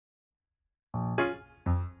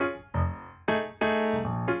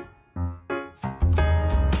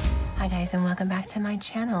guys, and welcome back to my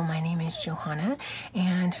channel. My name is Johanna,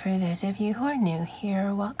 and for those of you who are new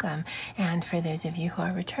here, welcome, and for those of you who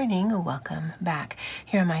are returning, welcome back.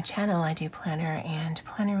 Here on my channel I do planner and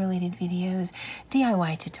planner related videos,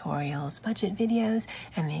 DIY tutorials, budget videos,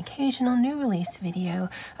 and the occasional new release video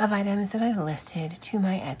of items that I've listed to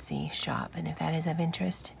my Etsy shop. And if that is of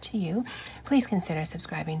interest to you, please consider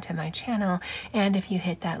subscribing to my channel, and if you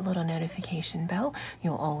hit that little notification bell,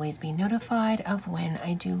 you'll always be notified of when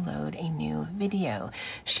I do load a new video.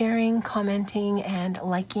 Sharing, commenting, and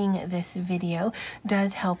liking this video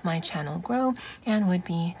does help my channel grow and would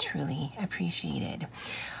be truly appreciated.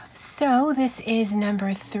 So this is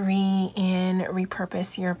number 3 in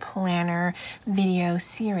Repurpose Your Planner video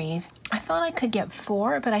series. I thought I could get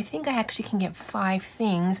 4, but I think I actually can get 5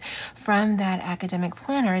 things from that academic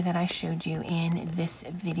planner that I showed you in this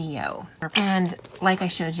video. And like I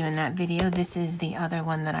showed you in that video, this is the other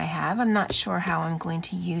one that I have. I'm not sure how I'm going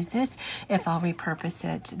to use this, if I'll repurpose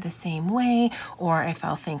it the same way or if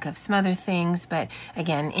I'll think of some other things. But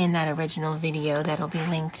again, in that original video that'll be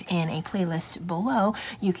linked in a playlist below,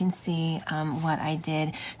 you can see what I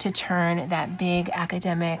did to turn that big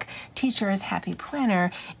academic teacher's happy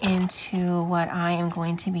planner into what I am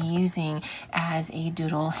going to be using as a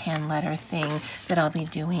doodle hand letter thing that I'll be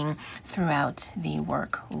doing throughout the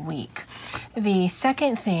work week. The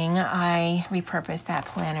second thing I repurposed that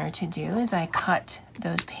planner to do is I cut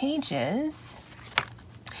those pages,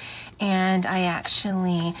 and I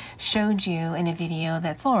actually showed you in a video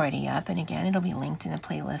that's already up, and again, it'll be linked in the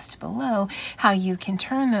playlist below, how you can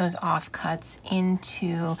turn those offcuts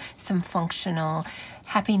into some functional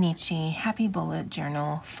Happy Nietzsche, Happy Bullet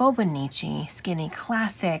Journal, Fobonichi, Skinny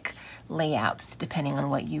Classic layouts, depending on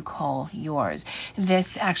what you call yours.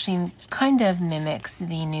 This actually kind of mimics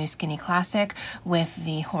the new Skinny Classic with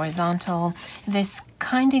the horizontal. This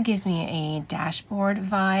kind of gives me a dashboard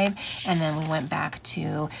vibe, and then we went back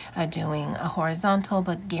to doing a horizontal,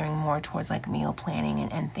 but gearing more towards like meal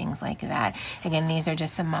planning and things like that. Again, these are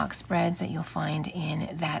just some mock spreads that you'll find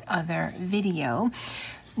in that other video.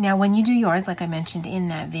 Now, when you do yours, like I mentioned in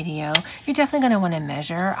that video, you're definitely going to want to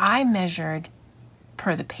measure. I measured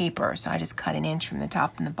per the paper, so I just cut an inch from the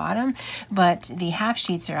top and the bottom, but the half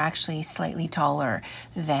sheets are actually slightly taller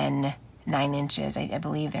than 9 inches. I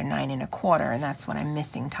believe they're 9 1/4, and that's what I'm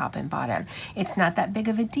missing top and bottom. It's not that big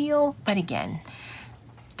of a deal, but again,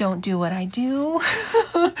 don't do what I do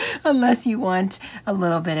unless you want a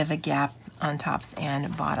little bit of a gap on tops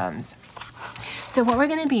and bottoms. So what we're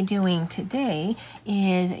going to be doing today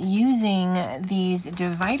is using these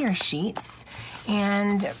divider sheets,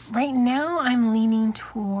 and right now I'm leaning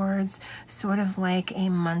towards sort of like a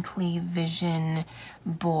monthly vision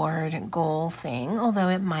board goal thing, although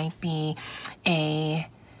it might be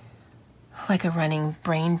like a running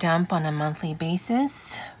brain dump on a monthly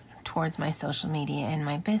basis towards my social media and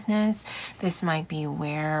my business. This might be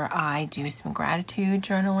where I do some gratitude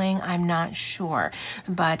journaling. I'm not sure,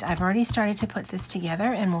 but I've already started to put this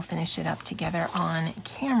together, and we'll finish it up together on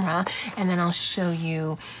camera, and then I'll show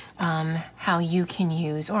you how you can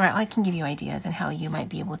use, or I can give you ideas on how you might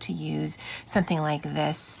be able to use something like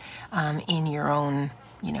this in your own,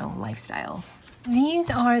 lifestyle. These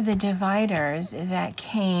are the dividers that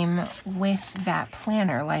came with that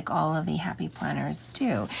planner, like all of the happy planners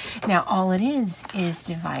do. Now, all it is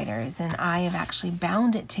dividers, and I have actually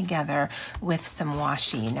bound it together with some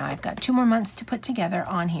washi. Now, I've got 2 more months to put together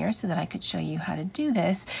on here so that I could show you how to do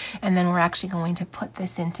this, and then we're actually going to put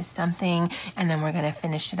this into something, and then we're going to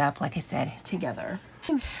finish it up, like I said, together.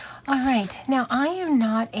 All right, now I am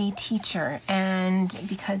not a teacher, and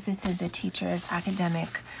because this is a teacher's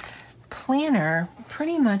academic planner,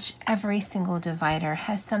 pretty much every single divider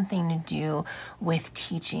has something to do with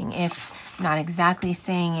teaching. If not exactly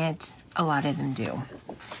saying it, a lot of them do.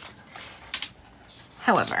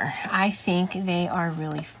 However, I think they are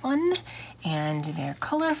really fun and they're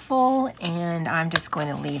colorful, and I'm just going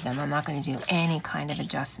to leave them. I'm not going to do any kind of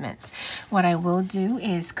adjustments. What I will do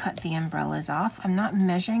is cut the umbrellas off. I'm not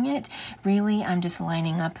measuring it. Really, I'm just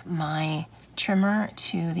lining up my trimmer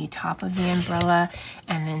to the top of the umbrella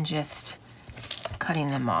and then just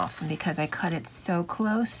cutting them off. And because I cut it so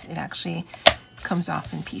close, it actually comes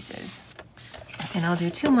off in pieces. And I'll do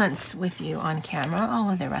 2 months with you on camera. All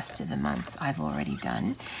of the rest of the months I've already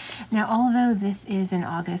done. Now, although this is an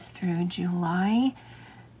August through July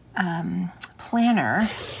planner,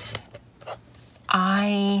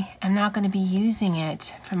 I am not going to be using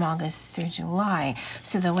it from August through July.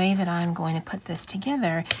 So the way that I'm going to put this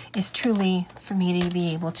together is truly for me to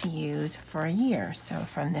be able to use for a year. So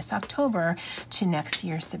from this October to next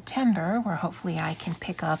year September, where hopefully I can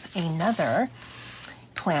pick up another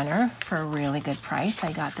planner for a really good price.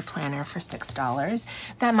 I got the planner for $6.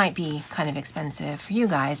 That might be kind of expensive for you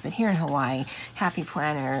guys, but here in Hawaii, Happy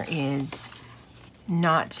Planner is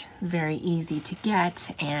not very easy to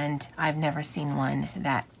get, and I've never seen one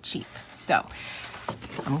that cheap. So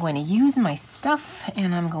I'm going to use my stuff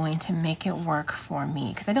and I'm going to make it work for me,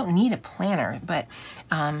 because I don't need a planner, but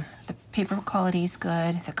the paper quality is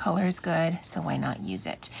good, the color is good, so why not use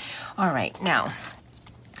it? All right, now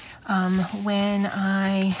and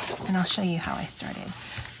I'll show you how I started.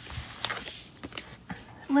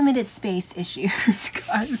 Limited space issues,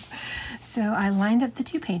 guys. So I lined up the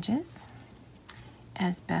 2 pages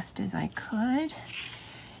as best as I could.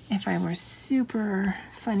 If I were super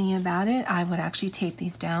funny about it, I would actually tape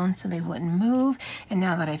these down so they wouldn't move. And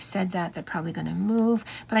now that I've said that, they're probably gonna move,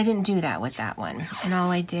 but I didn't do that with that one. And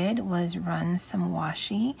all I did was run some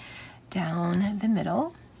washi down the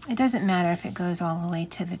middle. It doesn't matter if it goes all the way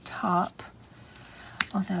to the top,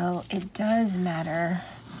 although it does matter.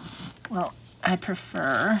 Well, I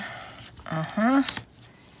prefer,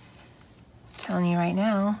 telling you right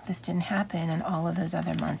now, this didn't happen, and all of those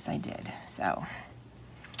other months I did, so.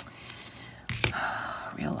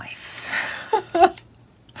 Real life.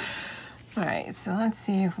 All right, so let's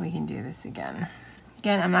see if we can do this again.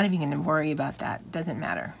 Again, I'm not even going to worry about that. Doesn't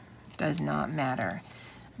matter. Does not matter.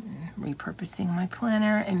 I'm repurposing my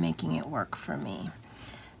planner and making it work for me.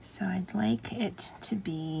 So I'd like it to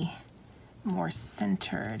be more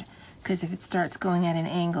centered, because if it starts going at an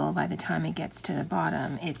angle, by the time it gets to the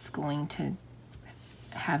bottom, it's going to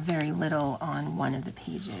have very little on one of the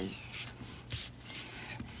pages.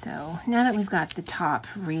 So now that we've got the top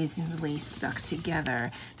reasonably stuck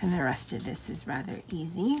together, then the rest of this is rather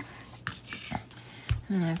easy. And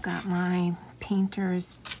then I've got my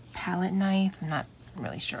painter's palette knife. I'm not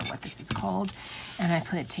really sure what this is called. And I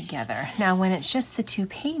put it together. Now when it's just the 2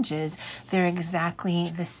 pages, they're exactly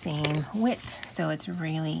the same width. So it's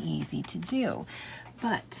really easy to do.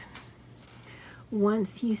 But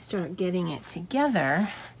once you start getting it together,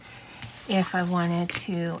 if I wanted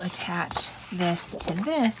to attach this to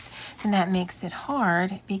this, then that makes it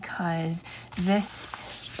hard, because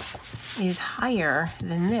this is higher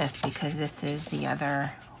than this, because this is the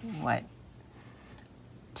other, what,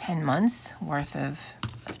 10 months worth of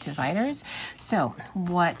dividers. So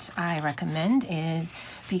what I recommend is,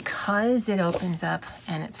 because it opens up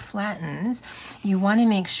and it flattens, you want to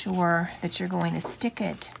make sure that you're going to stick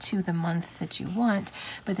it to the month that you want,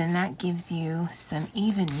 but then that gives you some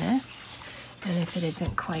evenness. And if it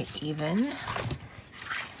isn't quite even,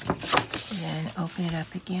 then open it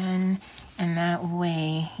up again, and that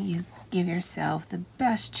way you give yourself the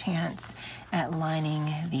best chance at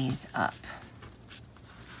lining these up.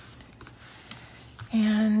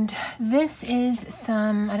 And this is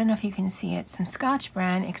some, I don't know if you can see it, some Scotch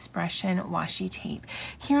brand Expression washi tape.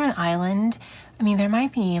 Here on island, I mean, there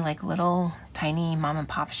might be like little tiny mom and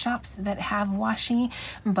pop shops that have washi,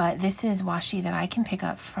 but this is washi that I can pick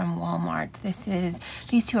up from Walmart.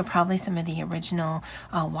 These 2 are probably some of the original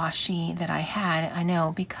washi that I had. I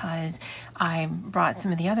know, because I brought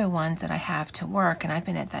some of the other ones that I have to work, and I've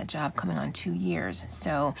been at that job coming on 2 years.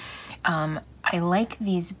 So I like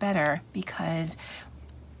these better because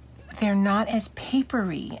they're not as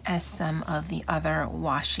papery as some of the other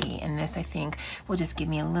washi, and this, I think, will just give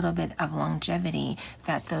me a little bit of longevity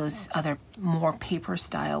that those other more paper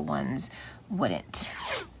style ones wouldn't.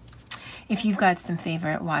 If you've got some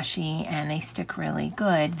favorite washi and they stick really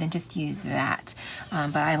good, then just use that.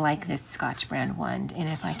 But I like this Scotch brand one, and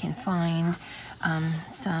if I can find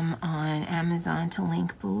some on Amazon to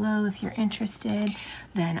link below if you're interested,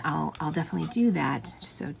 then I'll definitely do that.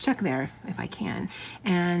 So check there if I can.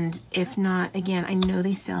 And if not, again, I know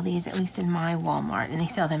they sell these, at least in my Walmart, and they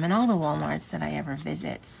sell them in all the Walmarts that I ever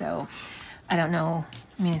visit. So I don't know,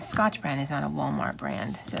 I mean, Scotch brand is not a Walmart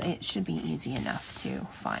brand, so it should be easy enough to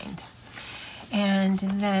find. And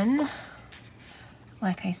then,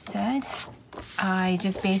 like I said, I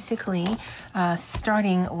just basically,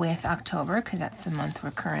 starting with October, because that's the month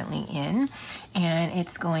we're currently in, and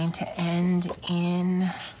it's going to end in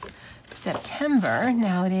September.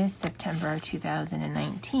 Now it is September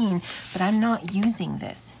 2019, but I'm not using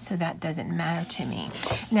this, so that doesn't matter to me.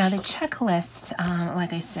 Now the checklist,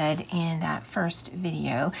 like I said in that first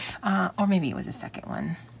video, or maybe it was the second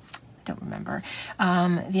one, don't remember.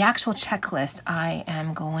 The actual checklist I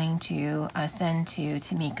am going to send to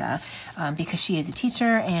Tamika because she is a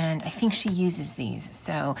teacher and I think she uses these,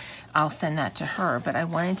 so I'll send that to her. But I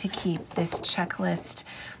wanted to keep this checklist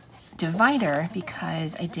divider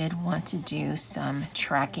because I did want to do some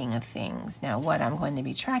tracking of things. Now what I'm going to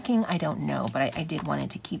be tracking, I don't know, but I did wanted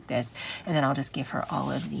to keep this, and then I'll just give her all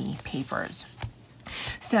of the papers.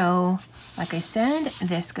 So, like I said,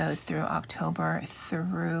 this goes through October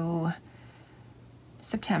through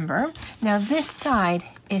September. Now this side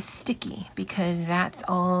is sticky because that's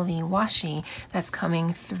all the washi that's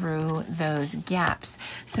coming through those gaps.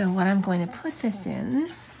 So what I'm going to put this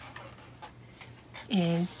in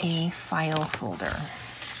is a file folder.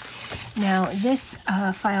 Now this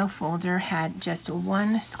file folder had just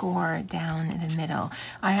one score down the middle.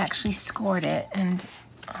 I actually scored it, and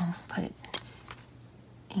I'll put it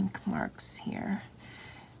ink marks here.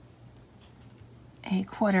 A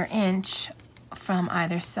 1/4 inch from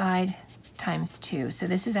either side times 2. So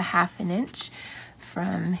this is a 1/2 inch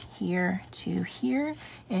from here to here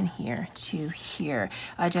and here to here,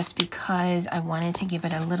 just because I wanted to give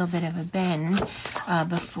it a little bit of a bend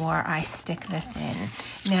before I stick this in.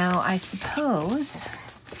 Now I suppose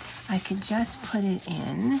I could just put it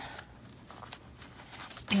in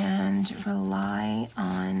and rely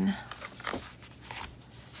on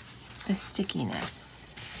the stickiness,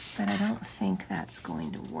 but I don't think that's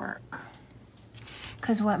going to work.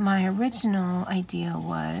 Because what my original idea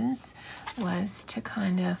was to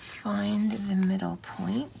kind of find the middle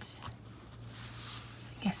point.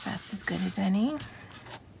 I guess that's as good as any.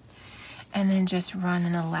 And then just run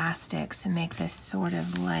an elastic to make this sort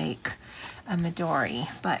of like a Midori.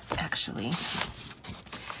 But actually,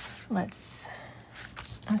 let's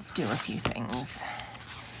do a few things.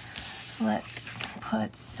 Let's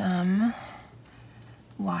put some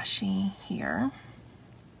washi here.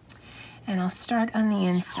 And I'll start on the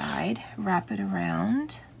inside, wrap it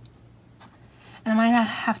around. And I might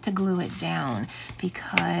have to glue it down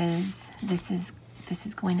because this is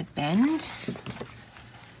going to bend.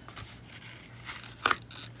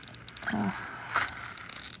 I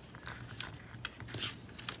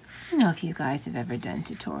don't know if you guys have ever done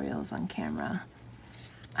tutorials on camera.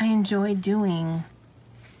 I enjoy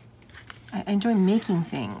making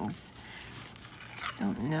things. I just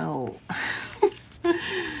don't know.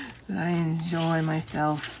 I enjoy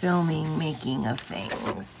myself filming making of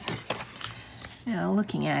things. Now,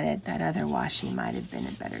 looking at it, that other washi might have been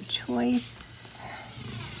a better choice,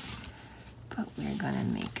 but we're gonna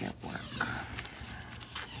make it work.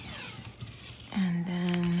 And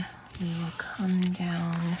then we will come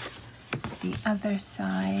down the other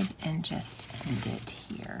side and just end it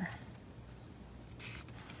here.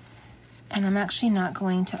 And I'm actually not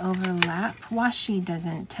going to overlap. Washi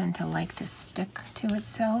doesn't tend to like to stick to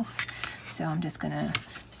itself, so I'm just gonna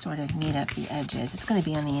sort of meet up the edges. It's gonna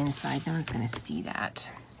be on the inside, no one's gonna see that.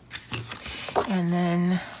 And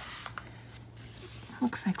then,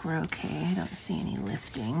 looks like we're okay. I don't see any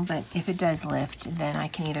lifting, but if it does lift, then I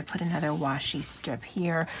can either put another washi strip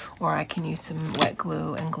here, or I can use some wet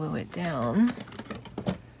glue and glue it down.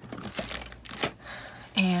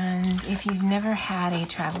 And if you've never had a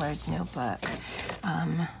traveler's notebook,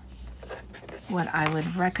 what I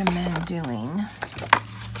would recommend doing,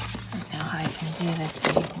 right now how I can do this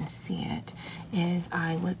so you can see it, is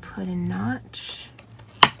I would put a notch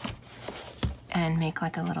and make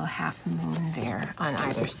like a little half moon there on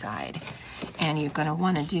either side. And you're going to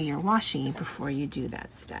want to do your washi before you do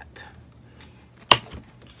that step.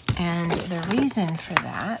 And the reason for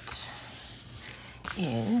that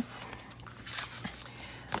is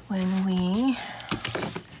when we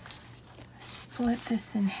split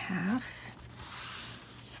this in half,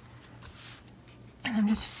 and I'm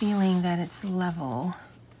just feeling that it's level,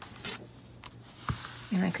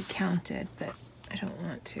 and I could count it, but I don't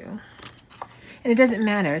want to. And it doesn't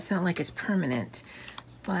matter, it's not like it's permanent,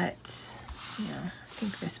 but yeah, I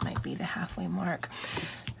think this might be the halfway mark.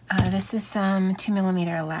 This is some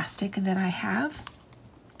 2mm elastic that I have.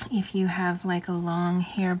 If you have like a long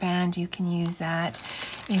hairband, you can use that.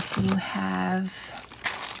 If you have,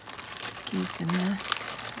 excuse the mess,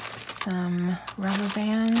 some rubber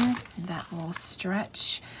bands that will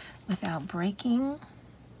stretch without breaking,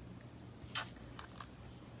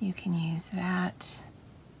 you can use that.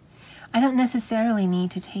 I don't necessarily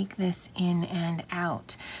need to take this in and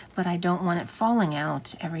out, but I don't want it falling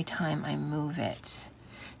out every time I move it.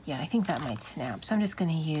 Yeah, I think that might snap, so I'm just going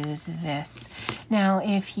to use this. Now,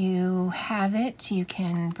 if you have it, you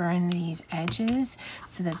can burn these edges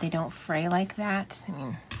so that they don't fray like that. I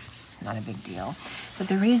mean, it's not a big deal. But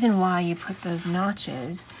the reason why you put those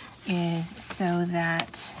notches is so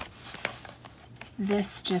that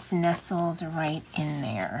this just nestles right in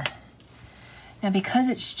there. Now, because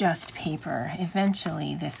it's just paper,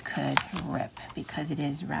 eventually this could rip because it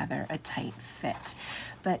is rather a tight fit.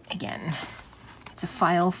 But again, it's a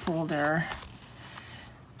file folder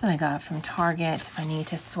that I got from Target. If I need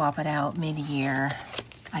to swap it out mid-year,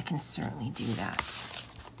 I can certainly do that.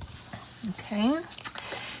 Okay,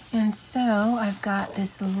 And so I've got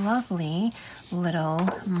this lovely little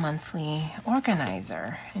monthly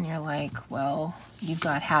organizer. And you're like, well, you've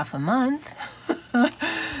got half a month.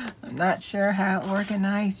 I'm not sure how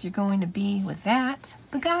organized you're going to be with that.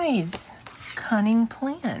 But guys, cunning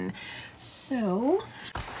plan. So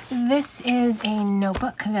this is a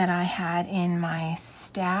notebook that I had in my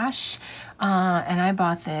stash. And I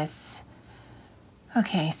bought this.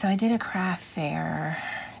 Okay, so I did a craft fair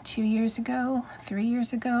 2 years ago, 3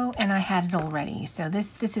 years ago, and I had it already. So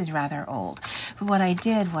this is rather old. But what I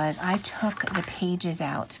did was I took the pages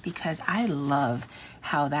out because I love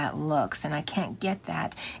how that looks, and I can't get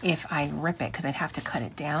that if I rip it because I'd have to cut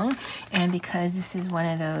it down. And because this is one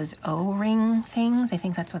of those O-ring things, I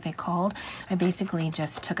think that's what they called, I basically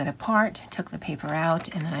just took it apart, took the paper out,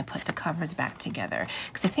 and then I put the covers back together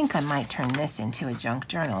because I think I might turn this into a junk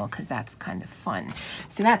journal because that's kind of fun.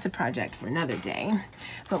 So that's a project for another day.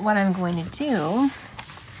 But what I'm going to do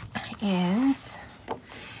is,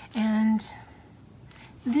 and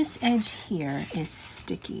this edge here is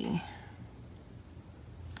sticky.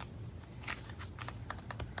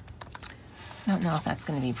 I don't know if that's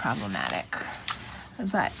going to be problematic,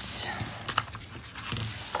 but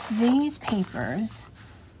these papers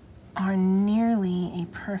are nearly a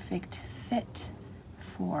perfect fit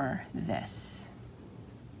for this.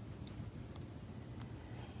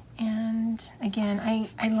 And again,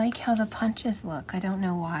 I like how the punches look. I don't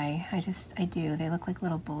know why. I do. They look like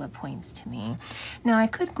little bullet points to me. Now I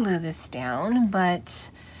could glue this down,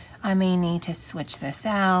 but I may need to switch this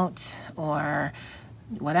out or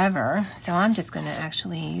whatever. So I'm just going to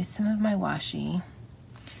actually use some of my washi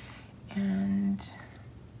and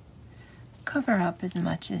cover up as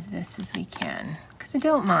much as this as we can. Because I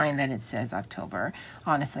don't mind that it says October.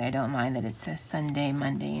 Honestly, I don't mind that it says Sunday,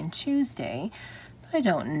 Monday, and Tuesday. But I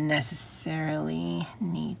don't necessarily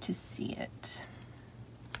need to see it.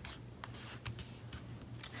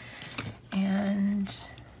 And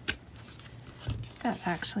that's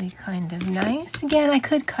actually kind of nice. Again, I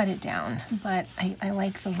could cut it down, but I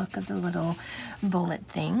like the look of the little bullet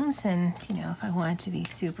things. And, you know, if I wanted to be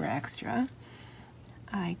super extra,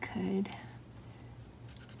 I could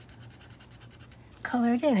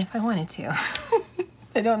color it in if I wanted to.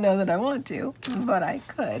 I don't know that I want to, but I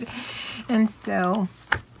could. And so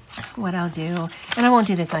what I'll do, and I won't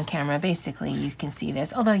do this on camera, basically you can see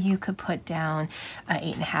this, although you could put down an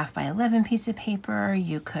 8.5 by 11 piece of paper,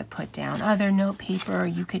 you could put down other note paper,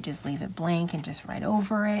 you could just leave it blank and just write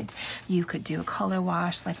over it, you could do a color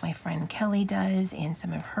wash like my friend Kelly does in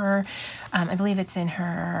some of her, I believe it's in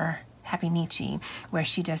her Happy Nietzsche, where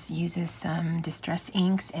she just uses some distress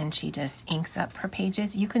inks and she just inks up her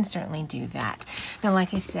pages. You can certainly do that. Now,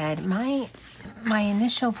 like I said, my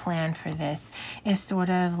initial plan for this is sort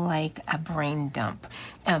of like a brain dump,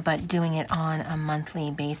 but doing it on a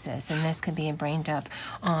monthly basis. And this could be a brain dump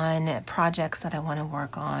on projects that I want to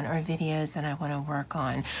work on or videos that I want to work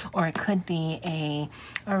on. Or it could be a,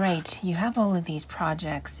 all right, you have all of these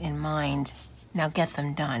projects in mind, now get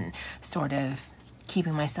them done, sort of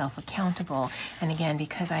keeping myself accountable. And again,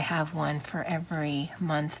 because I have one for every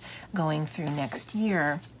month going through next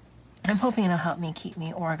year, I'm hoping it'll help me keep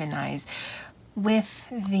me organized. With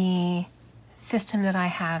the system that I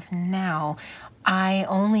have now, I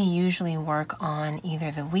only usually work on either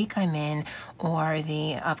the week I'm in or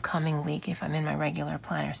the upcoming week if I'm in my regular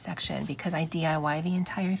planner section, because I DIY the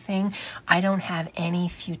entire thing. I don't have any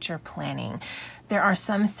future planning. There are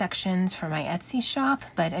some sections for my Etsy shop,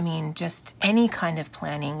 but I mean, just any kind of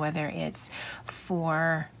planning, whether it's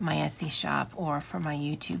for my Etsy shop or for my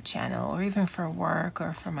YouTube channel or even for work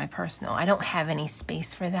or for my personal. I don't have any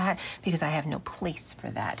space for that because I have no place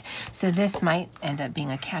for that. So this might end up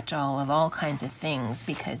being a catch-all of all kinds of things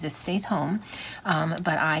because this stays home,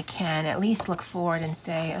 but I can at least look forward and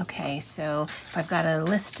say, okay, so if I've got a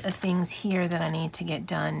list of things here that I need to get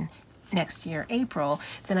done next year, April,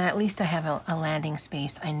 then at least I have a landing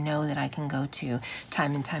space I know that I can go to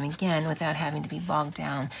time and time again without having to be bogged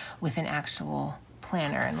down with an actual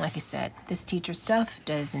planner. And like I said, this teacher stuff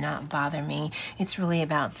does not bother me. It's really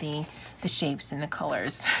about the shapes and the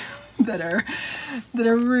colors that are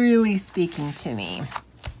really speaking to me.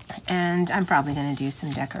 And I'm probably going to do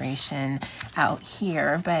some decoration out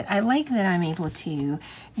here, but I like that I'm able to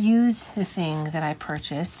use the thing that I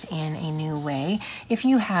purchased in a new way. If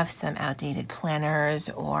you have some outdated planners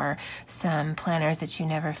or some planners that you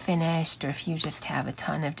never finished, or if you just have a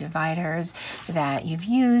ton of dividers that you've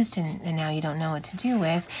used and now you don't know what to do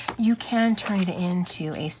with, you can turn it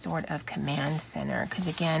into a sort of command center. Because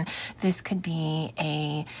again, this could be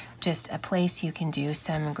just a place you can do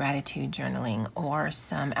some gratitude journaling or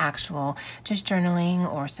some actual actual just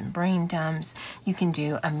journaling or some brain dumps. You can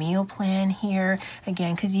do a meal plan here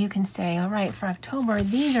again, because you can say, all right, for October,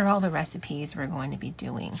 these are all the recipes we're going to be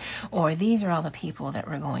doing, or these are all the people that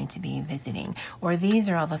we're going to be visiting, or these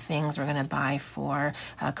are all the things we're going to buy for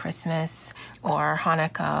Christmas or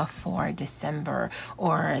Hanukkah for December,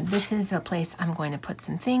 or this is the place I'm going to put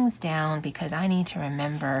some things down because I need to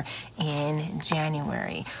remember in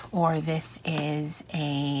January, or this is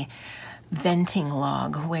a venting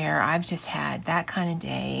log where I've just had that kind of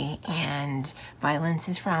day and violence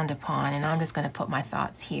is frowned upon, and I'm just going to put my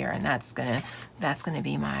thoughts here, and that's going to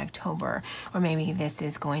be my October. Or maybe this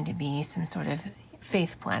is going to be some sort of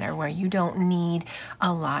faith planner where you don't need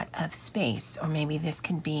a lot of space, or maybe this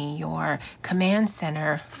could be your command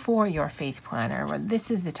center for your faith planner, where this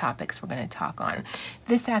is the topics we're going to talk on.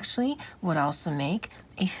 This actually would also make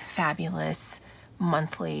a fabulous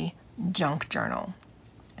monthly junk journal.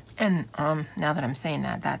 And now that I'm saying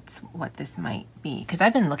that, that's what this might be. Because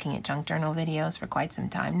I've been looking at junk journal videos for quite some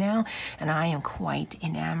time now, and I am quite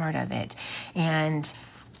enamored of it. And,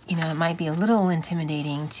 you know, it might be a little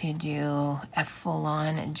intimidating to do a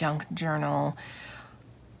full-on junk journal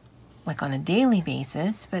like on a daily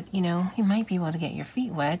basis, but, you know, you might be able to get your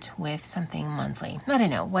feet wet with something monthly. I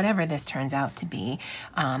don't know, whatever this turns out to be,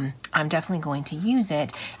 I'm definitely going to use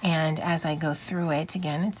it. And as I go through it,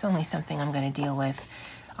 again, it's only something I'm going to deal with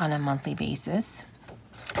on a monthly basis.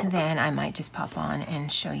 Then I might just pop on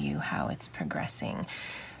and show you how it's progressing.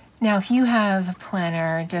 Now, if you have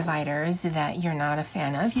planner dividers that you're not a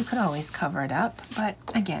fan of, you could always cover it up. But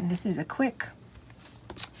again, this is a quick-ish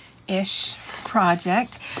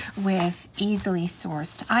project with easily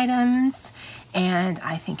sourced items, and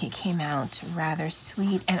I think it came out rather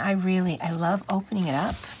sweet. And I love opening it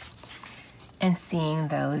up and seeing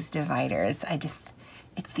those dividers.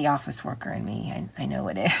 It's the office worker in me. I know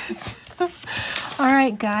it is. All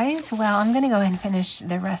right, guys. Well, I'm going to go ahead and finish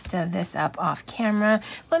the rest of this up off camera.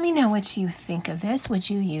 Let me know what you think of this. Would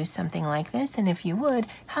you use something like this? And if you would,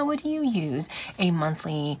 how would you use a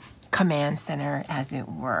monthly command center, as it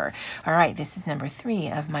were? All right, this is number 3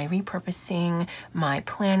 of my repurposing my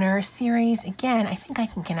planner series. Again, I think I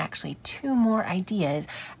can get actually 2 more ideas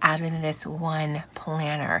out of this one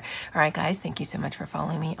planner. All right, guys, thank you so much for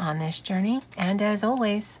following me on this journey. And as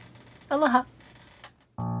always, aloha.